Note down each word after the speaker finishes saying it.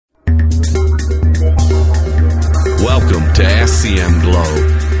Welcome to SCM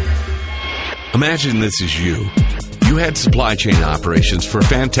Globe. Imagine this is you. You head supply chain operations for a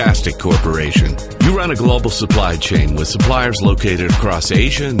fantastic corporation. You run a global supply chain with suppliers located across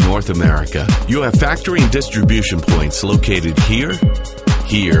Asia and North America. You have factory and distribution points located here,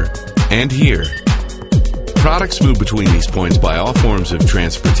 here, and here. Products move between these points by all forms of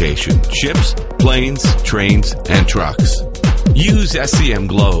transportation: ships, planes, trains, and trucks. Use SCM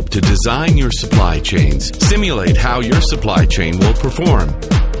Globe to design your supply chains. Simulate how your supply chain will perform.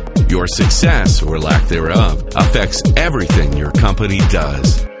 Your success, or lack thereof, affects everything your company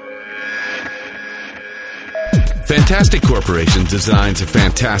does. Fantastic Corporation designs a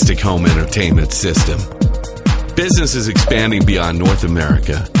fantastic home entertainment system. Business is expanding beyond North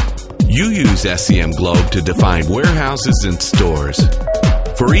America. You use SCM Globe to define warehouses and stores.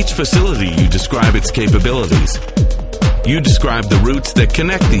 For each facility, you describe its capabilities. You describe the routes that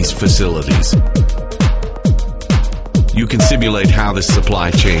connect these facilities. You can simulate how the supply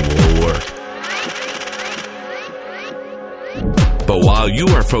chain will work. But while you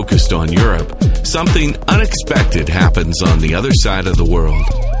are focused on Europe, something unexpected happens on the other side of the world.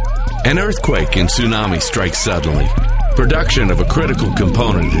 An earthquake and tsunami strike suddenly. Production of a critical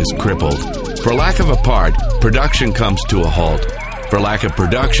component is crippled. For lack of a part, production comes to a halt. For lack of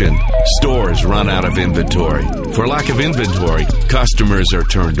production, stores run out of inventory. For lack of inventory, customers are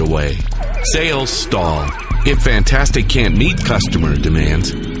turned away. Sales stall. If Fantastic can't meet customer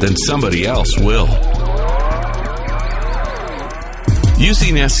demands, then somebody else will.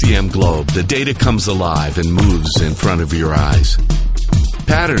 Using SCM Globe, the data comes alive and moves in front of your eyes.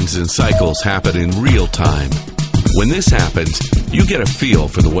 Patterns and cycles happen in real time. When this happens, you get a feel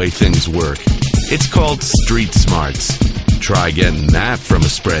for the way things work. It's called street smarts. Try getting that from a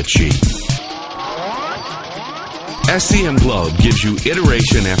spreadsheet. SCM Globe gives you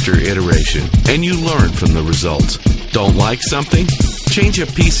iteration after iteration, and you learn from the results. Don't like something? Change a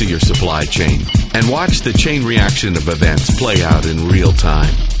piece of your supply chain and watch the chain reaction of events play out in real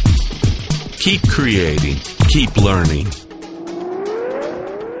time. Keep creating. Keep learning.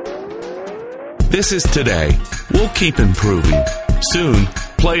 This is today. We'll keep improving. Soon,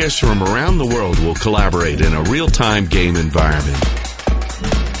 players from around the world will collaborate in a real-time game environment.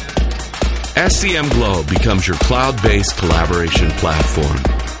 SCM Globe becomes your cloud-based collaboration platform.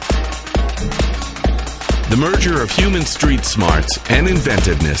 The merger of human street smarts and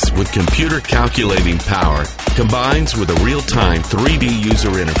inventiveness with computer calculating power combines with a real-time 3D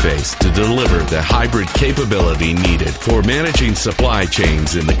user interface to deliver the hybrid capability needed for managing supply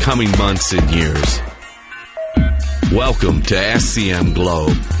chains in the coming months and years. Welcome to SCM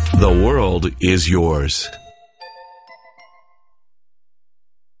Globe. The world is yours.